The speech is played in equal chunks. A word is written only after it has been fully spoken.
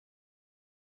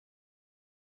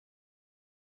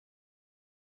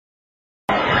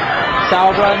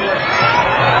Foul run.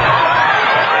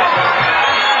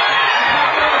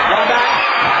 Wambach.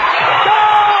 Go!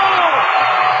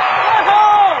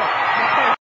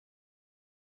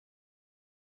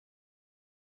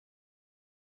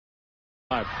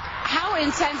 How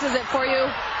intense is it for you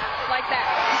like that?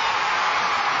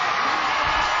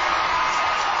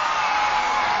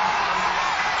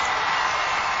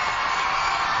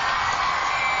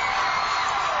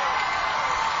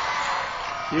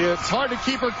 Yeah, it's hard to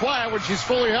keep her quiet when she's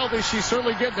fully healthy. She's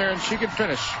certainly getting there, and she can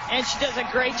finish. And she does a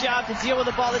great job to deal with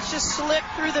the ball that's just slipped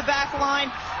through the back line.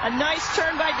 A nice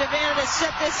turn by Devanna to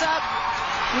set this up.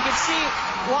 You can see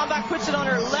Wambach puts it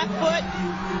on her left foot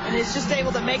and is just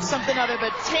able to make something of it.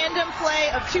 But tandem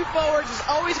play of two forwards is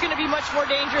always going to be much more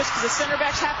dangerous because the center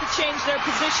backs have to change their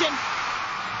position.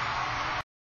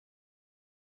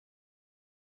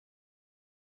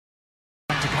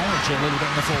 To college a little bit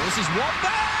in the fall. This is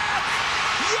Wambach!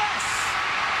 Yes!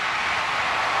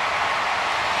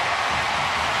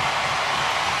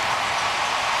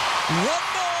 One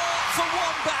more for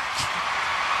Wambach.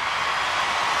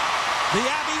 The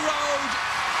Abbey Road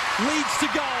leads to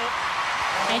goal.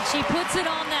 And she puts it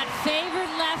on that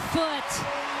favored left foot.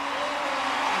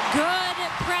 Good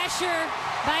pressure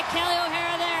by Kelly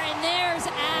O'Hara there. And there's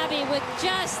Abby with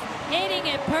just hitting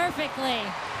it perfectly.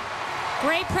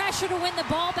 Great pressure to win the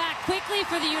ball back quickly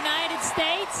for the United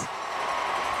States.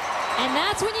 And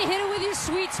that's when you hit it with your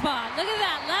sweet spot. Look at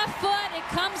that left foot. It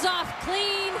comes off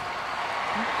clean.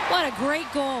 What a great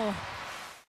goal.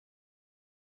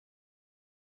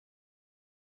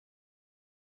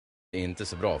 Inte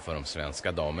så bra för de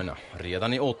svenska damerna.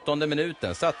 Redan i 8:e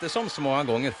minuten satte som så många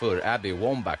gånger för Abby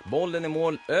Wambach bollen i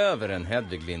mål över en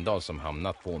Hedvig Lindahl som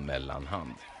hamnat på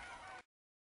mellanhand.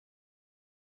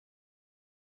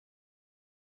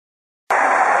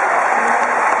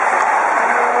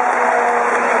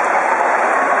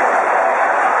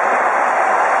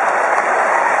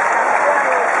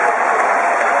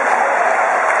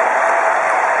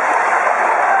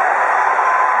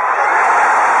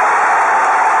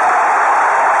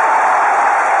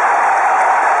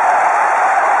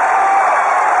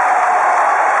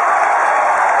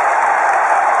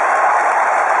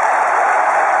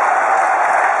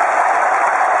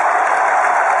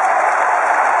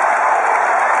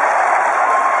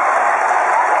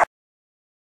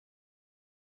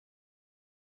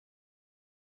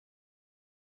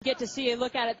 Get to see a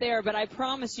look at it there, but I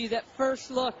promise you that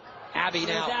first look. Abby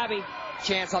now. Abby.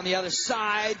 Chance on the other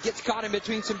side. Gets caught in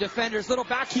between some defenders. Little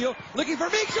back heel. Looking for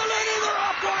Michelin. They're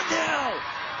up 1-0.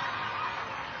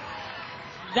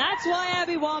 That's why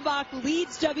Abby Wambach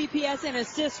leads WPS in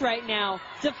assists right now.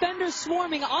 Defenders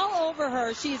swarming all over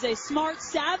her. She's a smart,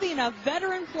 savvy, and a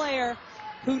veteran player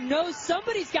who knows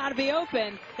somebody's got to be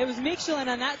open. It was Michelin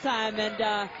on that time,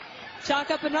 and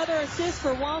chalk up another assist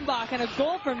for Wambach and a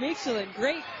goal for Michelin.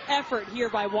 Great effort here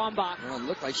by Wambach. Well, it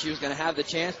looked like she was going to have the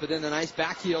chance, but then the nice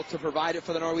back heel to provide it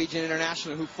for the Norwegian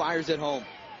international who fires it home.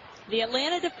 The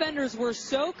Atlanta defenders were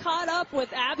so caught up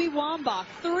with Abby Wambach,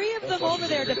 3 of them over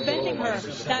there defending her,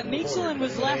 that Michelin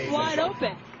was left wide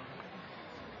open.